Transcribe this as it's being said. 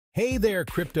Hey there,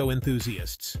 crypto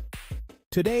enthusiasts!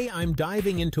 Today I'm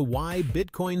diving into why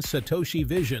Bitcoin Satoshi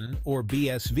Vision, or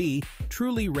BSV,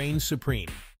 truly reigns supreme.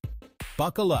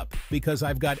 Buckle up, because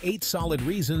I've got 8 solid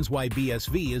reasons why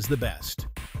BSV is the best.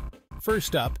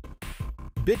 First up,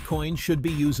 Bitcoin should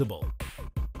be usable.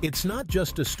 It's not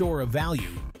just a store of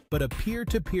value, but a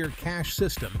peer-to-peer cash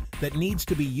system that needs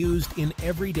to be used in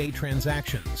everyday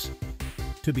transactions.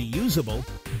 To be usable,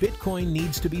 Bitcoin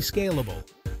needs to be scalable.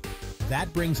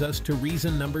 That brings us to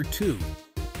reason number 2,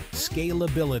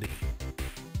 scalability.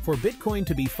 For Bitcoin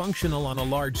to be functional on a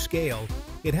large scale,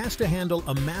 it has to handle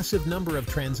a massive number of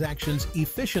transactions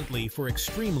efficiently for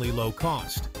extremely low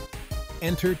cost.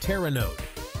 Enter Teranode.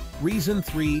 Reason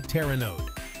 3, Teranode.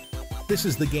 This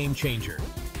is the game changer.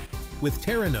 With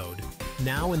Teranode,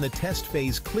 now in the test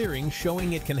phase clearing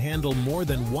showing it can handle more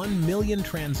than 1 million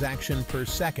transactions per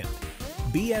second,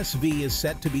 BSV is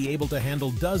set to be able to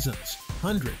handle dozens,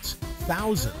 hundreds,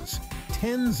 thousands,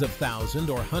 tens of thousands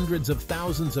or hundreds of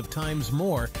thousands of times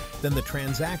more than the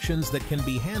transactions that can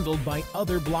be handled by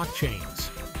other blockchains.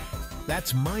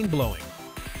 That's mind-blowing.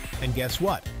 And guess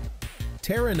what?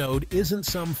 Teranode isn't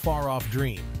some far-off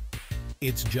dream.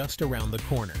 It's just around the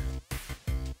corner.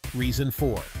 Reason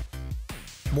 4.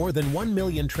 More than 1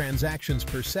 million transactions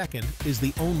per second is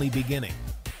the only beginning.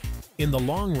 In the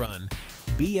long run,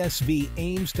 BSV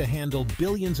aims to handle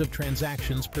billions of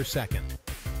transactions per second.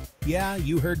 Yeah,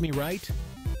 you heard me right.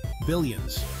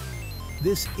 Billions.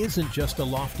 This isn't just a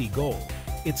lofty goal,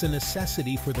 it's a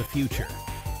necessity for the future.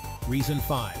 Reason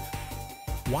 5.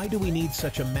 Why do we need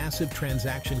such a massive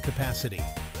transaction capacity?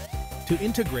 To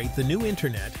integrate the new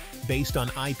internet based on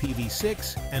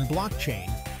IPv6 and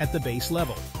blockchain at the base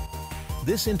level.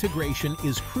 This integration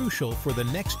is crucial for the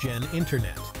next-gen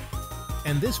internet.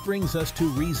 And this brings us to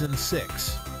reason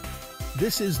 6.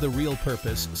 This is the real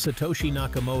purpose Satoshi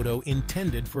Nakamoto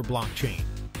intended for blockchain.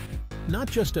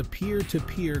 Not just a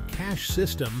peer-to-peer cash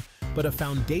system, but a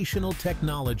foundational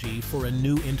technology for a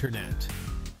new internet.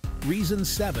 Reason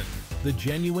 7. The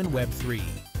genuine Web3.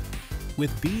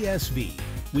 With BSV,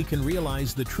 we can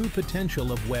realize the true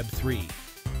potential of Web3.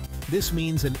 This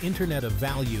means an internet of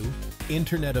value,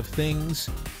 internet of things,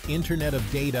 internet of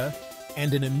data,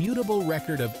 and an immutable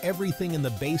record of everything in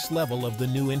the base level of the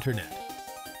new internet.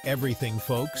 Everything,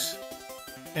 folks.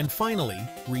 And finally,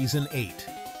 reason 8.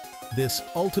 This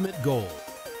ultimate goal,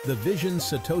 the vision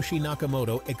Satoshi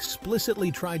Nakamoto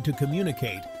explicitly tried to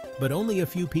communicate, but only a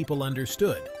few people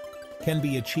understood, can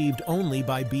be achieved only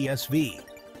by BSV.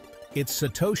 It's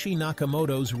Satoshi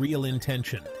Nakamoto's real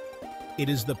intention. It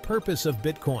is the purpose of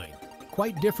Bitcoin,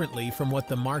 quite differently from what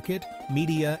the market,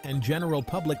 media, and general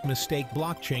public mistake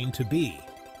blockchain to be.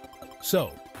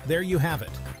 So, there you have it.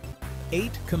 8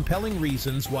 compelling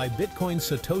reasons why Bitcoin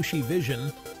Satoshi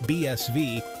Vision,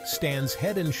 BSV, stands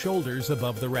head and shoulders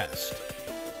above the rest.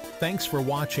 Thanks for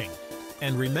watching,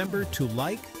 and remember to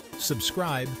like,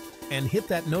 subscribe, and hit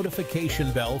that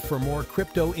notification bell for more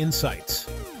crypto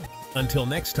insights. Until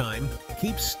next time,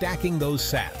 keep stacking those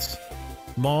sats.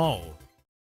 Mall.